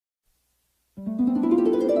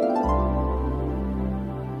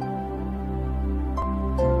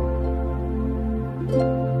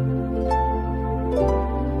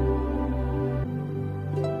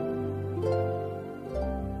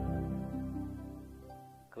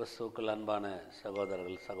கிறிஸ்துவுக்குள் அன்பான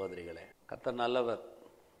சகோதரர்கள் சகோதரிகளே, கர்த்தர் நல்லவர்.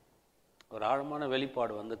 ஒரு ஆழமான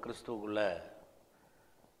வெளிப்பாடு கிறிஸ்துவுக்குள்ள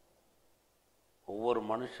ஒவ்வொரு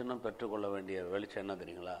மனுஷனும் பெற்றுக்கொள்ள வேண்டிய வெளிச்சம் என்ன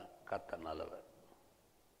தெரியுங்களா? கர்த்தர் நல்லவர்.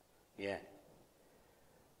 ஏன்?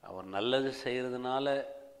 அவர் நல்லது செய்கிறதுனால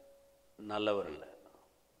நல்லவர் இல்லை,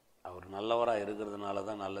 அவர் நல்லவராக இருக்கிறதுனால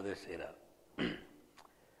தான் நல்லதே செய்கிறார்.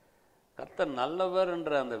 கர்த்தர் நல்லவர்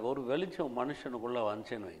என்ற அந்த ஒரு வெளிச்சம் மனுஷனுக்குள்ளே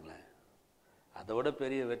வந்துச்சேன்னு வைங்களேன், அதை விட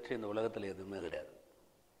பெரிய வெற்றி இந்த உலகத்தில் எதுவுமே கிடையாது.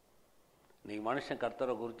 இன்றைக்கி மனுஷன்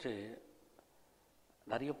கர்த்தரை குறித்து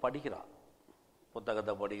நிறைய படிக்கிறான்,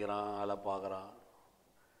 புத்தகத்தை படிக்கிறான், ஆளை பார்க்குறான்,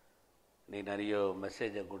 நீ நிறைய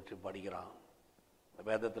மெசேஜை குறித்து படிக்கிறான்,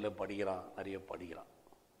 வேதத்தில் படிக்கிறான், நிறைய படிக்கிறான்.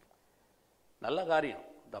 நல்ல காரியம்,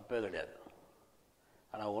 தப்பே கிடையாது.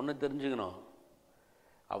 ஆனால் ஒன்று தெரிஞ்சுக்கணும்,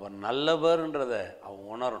 அவன் நல்லவர்ன்றதை அவன்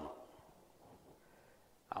உணரணும்.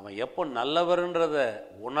 அவன் எப்போ நல்லவர்ன்றதை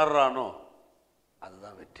உணர்றானோ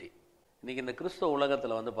அதுதான் வெற்றி. இன்றைக்கி இந்த கிறிஸ்தவ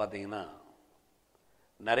உலகத்தில் பார்த்தீங்கன்னா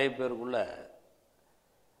நிறைய பேருக்குள்ள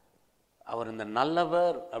அவர் இந்த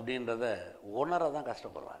நல்லவர் அப்படின்றத உணர தான்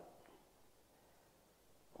கஷ்டப்படுறாங்க.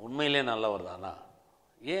 உண்மையிலே நல்லவர் தானா?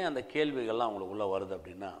 ஏன் அந்த கேள்விகள்லாம் அவங்களுக்குள்ளே வருது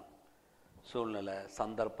அப்படின்னா, சூழ்நிலை,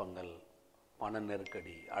 சந்தர்ப்பங்கள், பண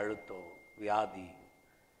நெருக்கடி, அழுத்தம், வியாதி,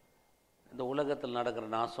 இந்த உலகத்தில் நடக்கிற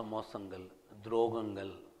நாச மோசங்கள்,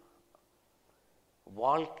 துரோகங்கள்,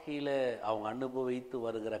 வாழ்க்கையில் அவங்க அனுபவித்து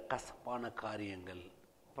வருகிற கசப்பான காரியங்கள்,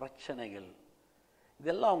 பிரச்சனைகள்,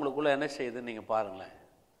 இதெல்லாம் அவங்களுக்குள்ள என்ன செய்யுதுன்னு நீங்கள் பாருங்களேன்.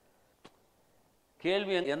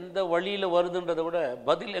 கேள்வி எந்த வழியில் வருதுன்றதை விட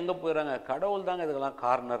பதில் எங்கே போயிடறாங்க? கடவுள் தாங்க இதுக்கெல்லாம்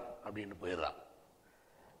காரணர் அப்படின்னு போயிடுறாங்க.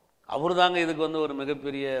 அவர் தாங்க இதுக்கு ஒரு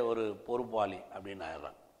மிகப்பெரிய ஒரு பொறுப்பாளி அப்படின்னு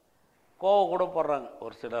ஆயிடுறாங்க. கோவம் கூட போடுறாங்க.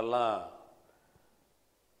 ஒரு சிலர்லாம்,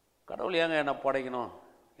 கடவுள் ஏங்க என்னை படைக்கணும்,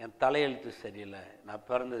 என் தலையெழுத்து சரியில்லை, நான்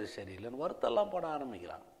பிறந்தது சரியில்லைன்னு வருத்தெல்லாம் பட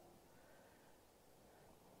ஆரம்பிக்கிறாங்க.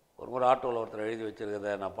 ஒரு முறை ஆட்டோவில் ஒருத்தர் எழுதி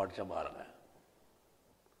வச்சிருக்கிறத நான் படித்தேன் பாருங்கள்.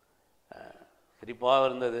 சிரிப்பாக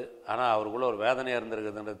இருந்தது, ஆனால் அவருக்குள்ள ஒரு வேதனையாக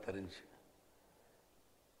இருந்திருக்குதுன்றது தெரிஞ்சு.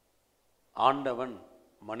 ஆண்டவன்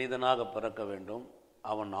மனிதனாக பிறக்க வேண்டும்,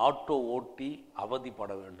 அவன் ஆட்டோ ஓட்டி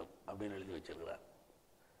அவதிப்பட வேண்டும் அப்படின்னு எழுதி வச்சிருக்கிறார்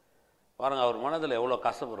பாருங்கள். அவர் மனதில் எவ்வளோ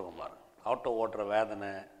கசப்பு இருக்கும் பாருங்கள். ஆட்டோ ஓட்டுற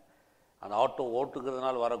வேதனை, அந்த ஆட்டோ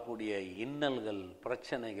ஓட்டுக்கிறதுனால வரக்கூடிய இன்னல்கள்,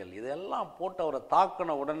 பிரச்சனைகள், இதெல்லாம் போட்டு அவரை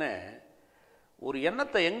தாக்கின உடனே ஒரு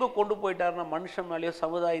எண்ணத்தை எங்கே கொண்டு போயிட்டாருன்னா, மனுஷன் மேலேயோ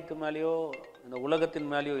சமுதாயத்து மேலேயோ இந்த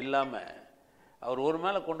உலகத்தின் மேலேயோ இல்லாமல் அவர் ஒரு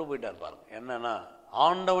மேலே கொண்டு போயிட்டார் பாருங்க. என்னன்னா,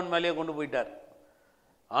 ஆண்டவன் மேலேயே கொண்டு போயிட்டார்.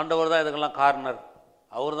 ஆண்டவர் தான் இதுக்கெல்லாம் காரணர்,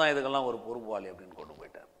 அவர் தான் இதுக்கெல்லாம் ஒரு பொறுப்பாளி அப்படின்னு கொண்டு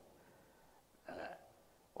போயிட்டார்.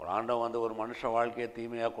 ஒரு ஆண்டவன் ஒரு மனுஷன் வாழ்க்கையை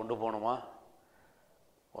தீமையாக கொண்டு போகணுமா?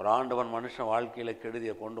 ஒரு ஆண்டவன் மனுஷன் வாழ்க்கையில்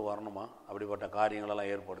கெடுதியை கொண்டு வரணுமா? அப்படிப்பட்ட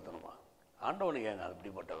காரியங்களெல்லாம் ஏற்படுத்தணுமா? ஆண்டவனுக்கு ஏங்க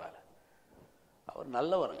அப்படிப்பட்ட வேலை? அவர்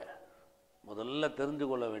நல்லவருங்க. முதல்ல தெரிந்து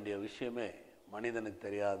கொள்ள வேண்டிய விஷயமே, மனிதனுக்கு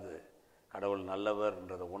தெரியாது கடவுள்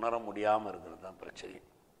நல்லவர்ன்றதை உணர முடியாமல் இருக்கிறது தான் பிரச்சனை.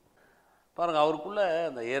 பாருங்கள், அவருக்குள்ளே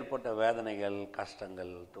அந்த ஏற்பட்ட வேதனைகள்,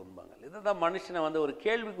 கஷ்டங்கள், துன்பங்கள், இதை தான் மனுஷனை ஒரு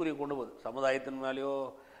கேள்விக்குறி கொண்டு போகுது. சமுதாயத்தின் மேலேயோ,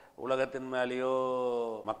 உலகத்தின் மேலேயோ,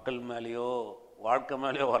 மக்கள் மேலேயோ, வாழ்க்கை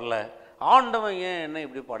மேலேயோ வரல. ஆண்டவன் ஏன் என்ன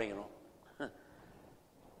இப்படி படைக்கணும்?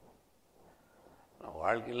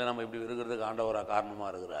 வாழ்க்கையில் நம்ம இப்படி இருக்கிறதுக்கு ஆண்டவராக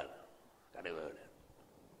காரணமாக இருக்கிறார்? கிடையவே கிடையாது.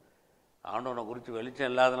 ஆண்டவனை குறித்து வெளிச்சம்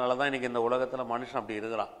இல்லாதனால தான் இன்றைக்கி இந்த உலகத்தில் மனுஷன் அப்படி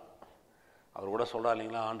இருக்கிறான். அவர் கூட சொல்கிறார்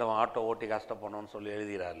இல்லைங்களா, ஆண்டவன் ஆட்டோ ஓட்டி கஷ்டப்படணும்னு சொல்லி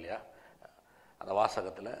எழுதுகிறார் இல்லையா அந்த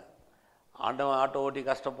வாசகத்தில். ஆண்டவன் ஆட்டோ ஓட்டி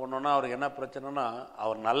கஷ்டப்படணுன்னா அவருக்கு என்ன பிரச்சனைனா,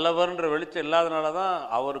 அவர் நல்லவர்ன்ற வெளிச்சம் இல்லாதனால தான்,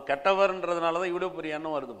 அவர் கெட்டவர்ன்றதுனால தான் இவ்வளோ பெரிய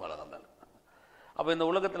எண்ணம் வருது பாருங்க. அப்போ இந்த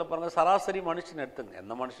உலகத்தில் பாருங்கள், சராசரி மனுஷன் எடுத்துங்க,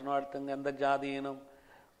 எந்த மனுஷனும் எடுத்துங்க, எந்த ஜாதியினும்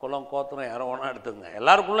குலம் கோத்திரம் யாரோ ஒன்றா எடுத்துங்க,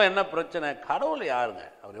 எல்லாருக்குள்ள என்ன பிரச்சனை? கடவுள் யாருங்க?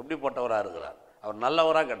 அவர் எப்படிப்பட்டவராக இருக்கிறார்? அவர்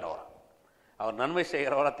நல்லவராக கெட்டவரா? அவர் நன்மை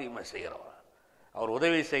செய்கிறவரா தீமை செய்கிறவரா? அவர்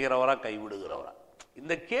உதவி செய்கிறவரா கைவிடுகிறவரா?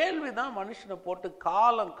 இந்த கேள்வி தான் மனுஷனை போட்டு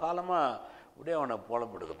காலம் காலமாக அப்படியே அவனை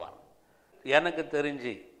புலப்படுது பாருங்க. எனக்கு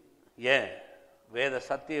தெரிஞ்சு, ஏன் வேத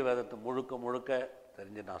சத்திய வேதத்தை முழுக்க முழுக்க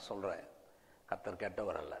தெரிஞ்சு நான் சொல்கிறேன், கர்த்தர்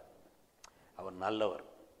கெட்டவர் அல்ல, அவர் நல்லவர்.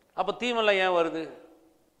 அப்போ தீமெல்லாம் ஏன் வருது?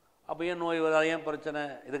 அப்போ ஏன் நோய் வருது? ஏன் பிரச்சனை?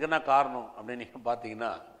 இதுக்கு என்ன காரணம் அப்படின்னு நீங்கள்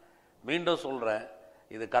பார்த்தீங்கன்னா, மீண்டும் சொல்கிறேன்,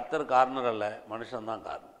 இது கர்த்தர் காரணம் அல்ல, மனுஷன்தான்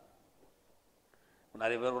காரணம்.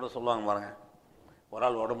 நிறைய பேர் கூட சொல்லுவாங்க பாருங்கள், ஒரு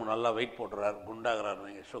ஆள் உடம்பு நல்லா வெயிட் போட்டுறார், குண்டாகிறார்,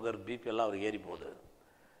 நீங்கள் சுகர் பிபி எல்லாம் அவர் ஏறி போகுது.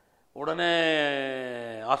 உடனே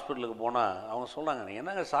ஹாஸ்பிட்டலுக்கு போனால் அவங்க சொல்கிறாங்க, நீங்கள்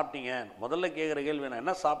என்னங்க சாப்பிட்டீங்க? முதல்ல கேட்குற கேள்வி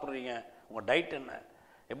என்ன சாப்பிட்றீங்க, உங்கள் டயட் என்ன,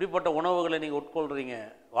 எப்படிப்பட்ட உணவுகளை நீங்கள் உட்கொள்கிறீங்க,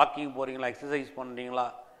 வாக்கிங் போகிறீங்களா, எக்ஸசைஸ் பண்ணுறீங்களா?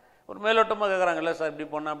 ஒரு மேலோட்டமாக கேட்குறாங்க. இல்லை சார் இப்படி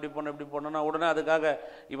பண்ணேன் அப்படி பண்ணேன் இப்படி பண்ணேன்னா உடனே அதுக்காக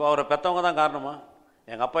இப்போ அவரை பெற்றவங்க தான் காரணமா?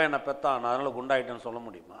 எங்கள் அப்பா என்னை பெத்தான், நான் அதனால் குண்டாயிட்டேன்னு சொல்ல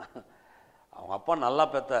முடியுமா? அவங்க அப்பா நல்லா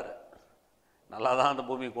பெற்றார், நல்லா தான் அந்த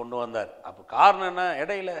பூமிக்கு கொண்டு வந்தார். அப்போ காரணம் என்ன?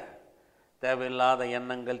 இடையில தேவையில்லாத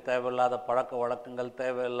எண்ணங்கள், தேவையில்லாத பழக்க வழக்கங்கள்,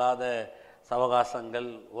 தேவையில்லாத சவகாசங்கள்,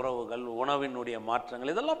 உறவுகள், உணவினுடைய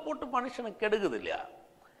மாற்றங்கள், இதெல்லாம் போட்டு மனுஷனை கெடுக்குது இல்லையா?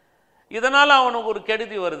 இதனால் அவனுக்கு ஒரு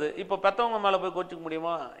கெடுதி வருது. இப்போ பெற்றவங்க மேலே போய் கோச்சிக்க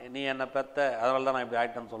முடியுமா? நீ என்னை பெத்த, அதனால தான் நான் இப்படி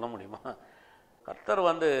ஆகிட்டேன்னு சொல்ல முடியுமா? கர்த்தர்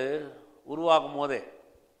உருவாக்கும் போதே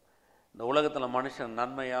இந்த உலகத்தில் மனுஷன்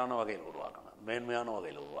நன்மையான வகையில் உருவாக்கினார், மேன்மையான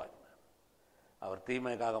வகையில் உருவாக்கினார். அவர்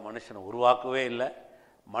தீமைக்காக மனுஷனை உருவாக்கவே இல்லை.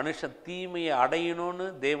 மனுஷன் தீமையை அடையணும்னு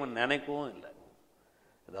தேவன் நினைக்கவும் இல்லை.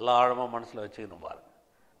 இதெல்லாம் ஆழமாக மனசில் வச்சுக்கணும் பாருங்க.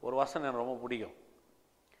 ஒரு வசனம் எனக்கு ரொம்ப பிடிக்கும்.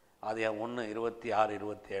 ஆதியாகமம்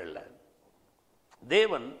 1:26-27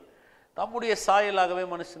 தேவன் தம்முடைய சாயலாகவே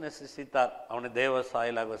மனுஷனை சிருஷ்டித்தார், அவனை தேவ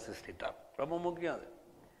சாயலாகவே சிருஷ்டித்தார். ரொம்ப முக்கியம் அது.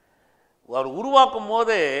 அவர் உருவாக்கும்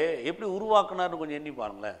போதே எப்படி உருவாக்குனார்னு கொஞ்சம் எண்ணி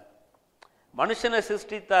பாருங்களேன். மனுஷனை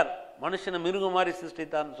சிருஷ்டித்தார், மனுஷனை மிருகம் மாதிரி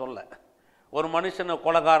சிருஷ்டித்தார்னு சொல்ல. ஒரு மனுஷனை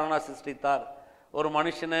கொலைகாரனாக சிருஷ்டித்தார், ஒரு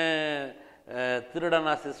மனுஷனை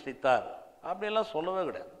திருடனாக சிருஷ்டித்தார், அப்படியெல்லாம் சொல்லவே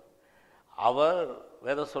கிடையாது. அவர்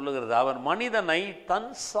வேதம் சொல்லுகிறது, அவர் மனிதனை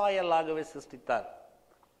தன் சாயலாகவே சிருஷ்டித்தார்,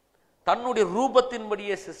 தன்னுடைய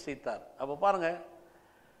ரூபத்தின்படியே சிருஷ்டித்தார். அப்போ பாருங்க,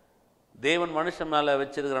 தேவன் மனுஷன் மேலே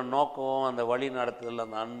வச்சிருக்கிற நோக்கம், அந்த வழி நடத்துதல்,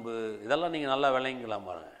 அந்த அன்பு, இதெல்லாம் நீங்கள் நல்லா விளங்கிக்கலாம்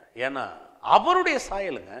பாருங்க. ஏன்னா அவருடைய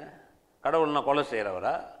சாயலுங்க. கடவுள்னா கொலை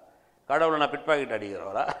செய்கிறவரா? கடவுள்னா பிட்பாக்கெட்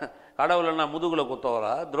அடிக்கிறவரா? கடவுள்னா முதுகுல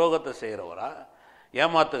குத்தவரா? துரோகத்தை செய்கிறவரா?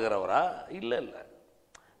 ஏமாத்துகிறவரா? இல்லை இல்லை.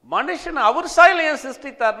 மனுஷன் அவர் சாயலை ஏன்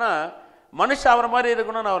சிருஷ்டித்தார்னா, மனுஷன் அவரை மாதிரி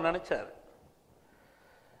இருக்கணும்னு அவர் நினைச்சார்.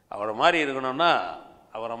 அவரை மாதிரி இருக்கணும்னா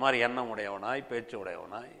அவரை மாதிரி எண்ணம் உடையவனாய், பேச்சு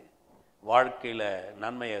உடையவனாய், வாழ்க்கையில்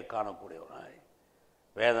நன்மையை காணக்கூடியவனாய்,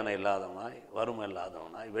 வேதனை இல்லாதவனாய், வறுமை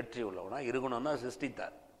இல்லாதவனாய், வெற்றி உள்ளவனாய் இருக்கணும்னா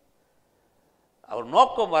சிருஷ்டித்தார். அவர்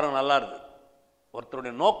நோக்கம் பாருங்க, நல்லா இருக்குது.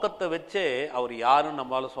 ஒருத்தருடைய நோக்கத்தை வச்சே அவர் யாருன்னு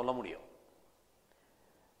நம்மளால சொல்ல முடியும்.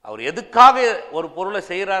 அவர் எதுக்காக ஒரு பொருளை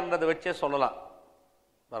செய்கிறார்ன்றதை வச்சே சொல்லலாம்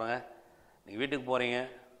பாருங்க. நீங்கள் வீட்டுக்கு போகிறீங்க,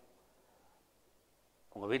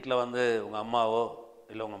 உங்கள் வீட்டில் உங்கள் அம்மாவோ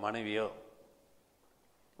இல்லை உங்கள் மனைவியோ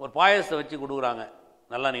ஒரு பாயசத்தை வச்சு கொடுக்குறாங்க.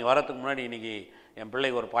 நல்லா நீங்கள் வரத்துக்கு முன்னாடி இன்றைக்கி என்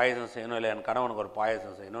பிள்ளைக்கு ஒரு பாயசம் செய்யணும், இல்லை என் கணவனுக்கு ஒரு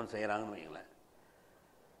பாயசம் செய்யணும்னு செய்கிறாங்கன்னு வைங்களேன்.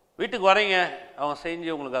 வீட்டுக்கு வரீங்க, அவங்க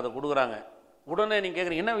செஞ்சு உங்களுக்கு அதை கொடுக்குறாங்க. உடனே நீங்கள்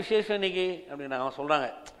கேட்குறீங்க, என்ன விசேஷம் இன்றைக்கி அப்படின்னு. அவங்க சொல்கிறாங்க,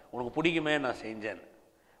 உனக்கு பிடிக்குமே நான் செஞ்சேன்னு.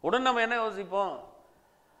 உடனே நம்ம என்ன யோசிப்போம்?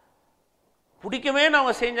 பிடிக்குமே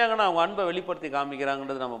அவங்க செஞ்சாங்கன்னா அவங்க அன்பை வெளிப்படுத்தி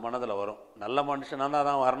காமிக்கிறாங்கன்றது நம்ம மனதில் வரும். நல்ல மனுஷனாக தான்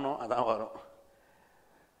அதான் வரணும், அதான் வரும்.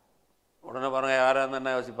 உடனே பாருங்க, யாராக இருந்தால்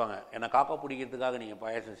என்ன யோசிப்பாங்க, என்னை காக்கா பிடிக்கிறதுக்காக நீங்கள்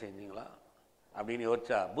பாயசம் செஞ்சீங்களா அப்படின்னு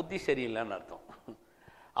யோசிச்சா புத்தி சரியில்லைன்னு அர்த்தம்.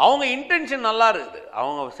 அவங்க இன்டென்ஷன் நல்லா இருக்குது,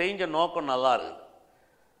 அவங்க செஞ்ச நோக்கம் நல்லா இருக்குது.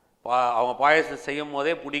 அவங்க பாயசம் செய்யும்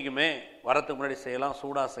போதே பிடிக்குமே, வரத்துக்கு முன்னாடி செய்யலாம்,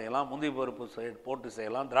 சூடாக செய்யலாம், முந்திரி பருப்பு போட்டு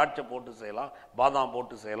செய்யலாம், திராட்சை போட்டு செய்யலாம், பாதாம்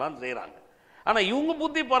போட்டு செய்யலாம்னு செய்கிறாங்க. ஆனால் இவங்க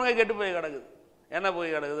புத்தி பாருங்க கெட்டு போய் கிடக்குது. என்ன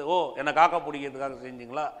போய் கிடக்குது? ஓ, என்னை காக்கா பிடிக்கிறதுக்காக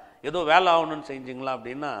செஞ்சிங்களா, ஏதோ வேலை ஆகணும்னு செஞ்சிங்களா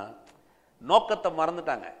அப்படின்னா நோக்கத்தை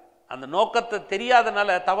மறந்துட்டாங்க. அந்த நோக்கத்தை தெரியாதனால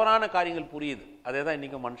தவறான காரியங்கள் புரியுது. அதே தான்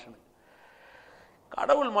இன்றைக்கும் மனுஷனுக்கு.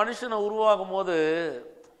 கடவுள் மனுஷனை உருவாகும் போது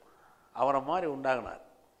அவரை மாதிரி உண்டாகினார்.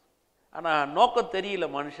 ஆனால் நோக்கம் தெரியல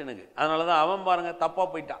மனுஷனுக்கு. அதனால தான் அவன் பாருங்க தப்பாக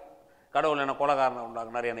போயிட்டான். கடவுள் என்னை கொலைகாரனை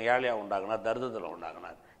உண்டாக்குனார், என்னை ஏழையாக உண்டாக்குனார், தரித்திரத்தில்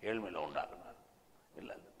உண்டாக்குனார், ஏழ்மையில் உண்டாக்குனார்.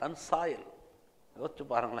 இல்லை, தன் சாயல். யோசிச்சு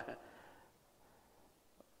பாருங்களேன்,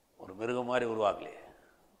 ஒரு மிருகம் மாதிரி உருவாக்கலையே,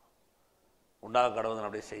 உண்டாக கடவுள்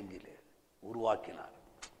அப்படியே செஞ்சிலே உருவாக்கினார்.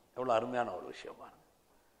 எவ்வளோ அருமையான ஒரு விஷயம் பாருங்க.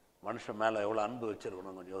 மனுஷன் மேலே எவ்வளோ அன்பு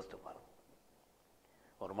வச்சிருக்கணும்னு கொஞ்சம் யோசிச்சு பாருங்க.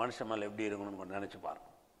 ஒரு மனுஷன் மேலே எப்படி இருக்கணும்னு கொஞ்சம் நினச்சி பாருங்க.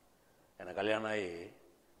 எனக்கு கல்யாணம் ஆகி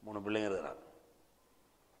 3 பிள்ளைங்க இருக்கிறாங்க.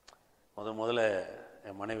 முதல்ல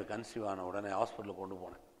என் மனைவி கன்சீவ் ஆன உடனே ஹாஸ்பிட்டலுக்கு கொண்டு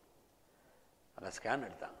போனேன். அங்கே ஸ்கேன்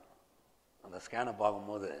எடுத்தாங்க. அந்த ஸ்கேனை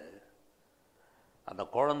பார்க்கும்போது அந்த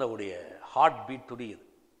குழந்தையுடைய ஹார்ட் பீட் துடிக்குது.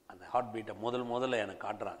 அந்த ஹார்ட் பீட்டை முதல்ல எனக்கு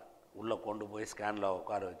காட்டுறாங்க. உள்ளே கொண்டு போய் ஸ்கேனில்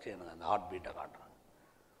உட்கார வச்சு எனக்கு அந்த ஹார்ட் பீட்டை காட்டுறாங்க.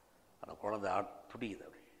 அந்த குழந்தை ஹார்ட் துடிக்குது,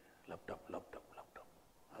 அப்படி லேப்டாப் லேப்டாப் லேப்டாப்.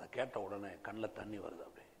 அதை கேட்ட உடனே கண்ணில் தண்ணி வருது.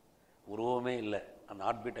 அப்படி உருவமே இல்லை, அந்த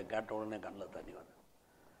ஹார்ட் பீட்டை கேட்ட உடனே கண்ணில் தண்ணி வருது.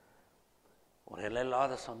 ஒரு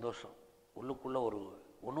எல்லையில்லாத சந்தோஷம், உள்ளுக்குள்ளே ஒரு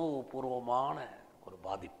உணவுபூர்வமான ஒரு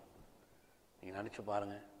பாதிப்பு. நீங்கள் நினச்சி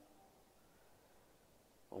பாருங்கள்,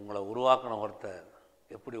 உங்களை உருவாக்கின ஒருத்தர்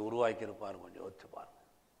எப்படி உருவாக்கியிருப்பார் கொஞ்சம் யோசிச்சு பாருங்கள்.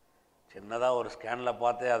 சின்னதாக ஒரு ஸ்கேனில்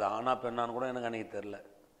பார்த்தே அது ஆனா பெண்ணான்னு கூட எனக்கு அன்றைக்கி தெரில.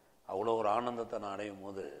 அவ்வளோ ஒரு ஆனந்தத்தை நான் அடையும்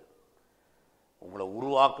போது, உங்களை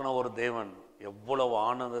உருவாக்கின ஒரு தேவன் எவ்வளவு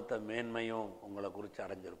ஆனந்தத்தை மேன்மையும் உங்களை குறித்து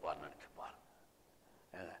அடைஞ்சிருப்பார்னு நினச்சி பாருங்க.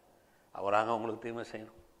 ஏங்க, அவராக உங்களுக்கு தீமை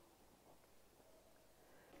செய்யணும்,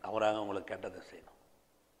 அவராக உங்களுக்கு கெட்டதை செய்யணும்,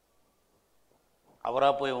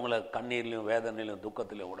 அவராக போய் உங்களை கண்ணீர்லையும் வேதனையிலும்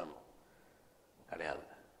துக்கத்திலையும் விடணும் கிடையாது.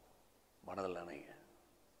 மனதில் நினைங்க,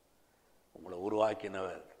 உங்களை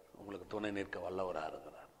உருவாக்கினவர் உங்களுக்கு துணை நிற்க வல்லவராக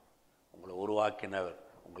இருக்கிறார். உங்களை உருவாக்கினவர்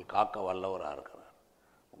உங்கள் காக்க வல்லவராக இருக்கிறார்.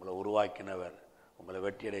 உங்களை உருவாக்கினவர் உங்களை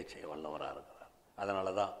வெற்றியடை செய்ய வல்லவராக இருக்கிறார்.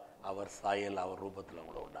 அதனால தான் அவர் சாயல் அவர் ரூபத்தில்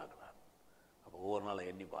உங்களை உண்டாக்குறார். அப்போ ஒவ்வொரு நாளும்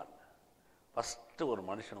எண்ணி பாருங்க. ஃபஸ்ட்டு ஒரு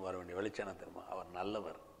மனுஷன் வர வேண்டிய வெளிச்சம் தெரியுமா? அவர்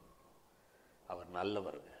நல்லவர். அவர்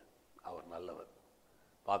நல்லவருங்க. அவர் நல்லவர்.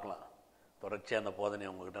 பார்க்கலாம். தொடர்ச்சியாக அந்த போதனை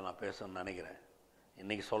உங்ககிட்ட நான் பேசணும்னு நினைக்கிறேன்.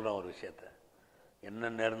 இன்றைக்கி சொல்கிறேன் ஒரு விஷயத்த. என்ன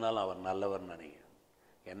நேர்ந்தாலும் அவர் நல்லவர்னு நினைக்கிறேன்.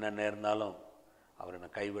 என்ன நேர்ந்தாலும் அவர் என்னை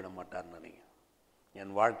கைவிட மாட்டார்னு நினைக்கிறேன்.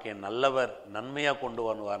 என் வாழ்க்கையை நல்லவர் நன்மையாக கொண்டு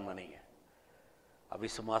வருவார்னு நினைங்க.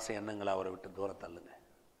 அவிசுவாச எண்ணங்களை அவரை விட்டு தூரம் தள்ளுங்க.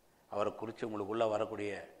 அவரை குறித்து உங்களுக்குள்ளே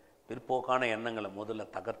வரக்கூடிய பிற்போக்கான எண்ணங்களை முதல்ல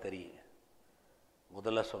தகர்த்தெறியுங்க.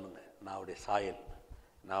 முதல்ல சொல்லுங்கள், நான் அவருடைய சாயல்,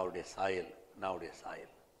 நான் அவருடைய சாயல், நான் அவருடைய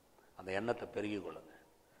சாயல். அந்த எண்ணத்தை பெருகி கொள்ளுங்க.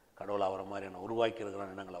 கடவுள் அவரை மாதிரி என்னை உருவாக்கி இருக்கிற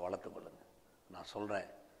எண்ணங்களை வளர்த்து கொள்ளுங்க. நான் சொல்கிறேன்,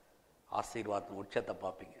 ஆசீர்வாதத்தின் உச்சத்தை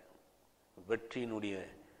பார்ப்பீங்க. வெற்றியினுடைய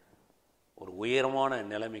ஒரு உயரமான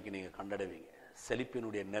நிலைமைக்கு நீங்கள் கண்டடைவீங்க.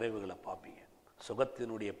 செழிப்பினுடைய நிறைவுகளை பார்ப்பீங்க.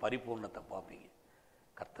 சுகத்தினுடைய பரிபூர்ணத்தை பார்ப்பீங்க.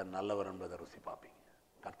 கர்த்தர் நல்லவர் என்பதை ருசி பார்ப்பீங்க.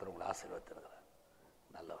 கர்த்தர் உங்களை ஆசீர்வதித்திருக்கிறார்.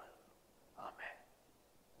 நல்லவர்.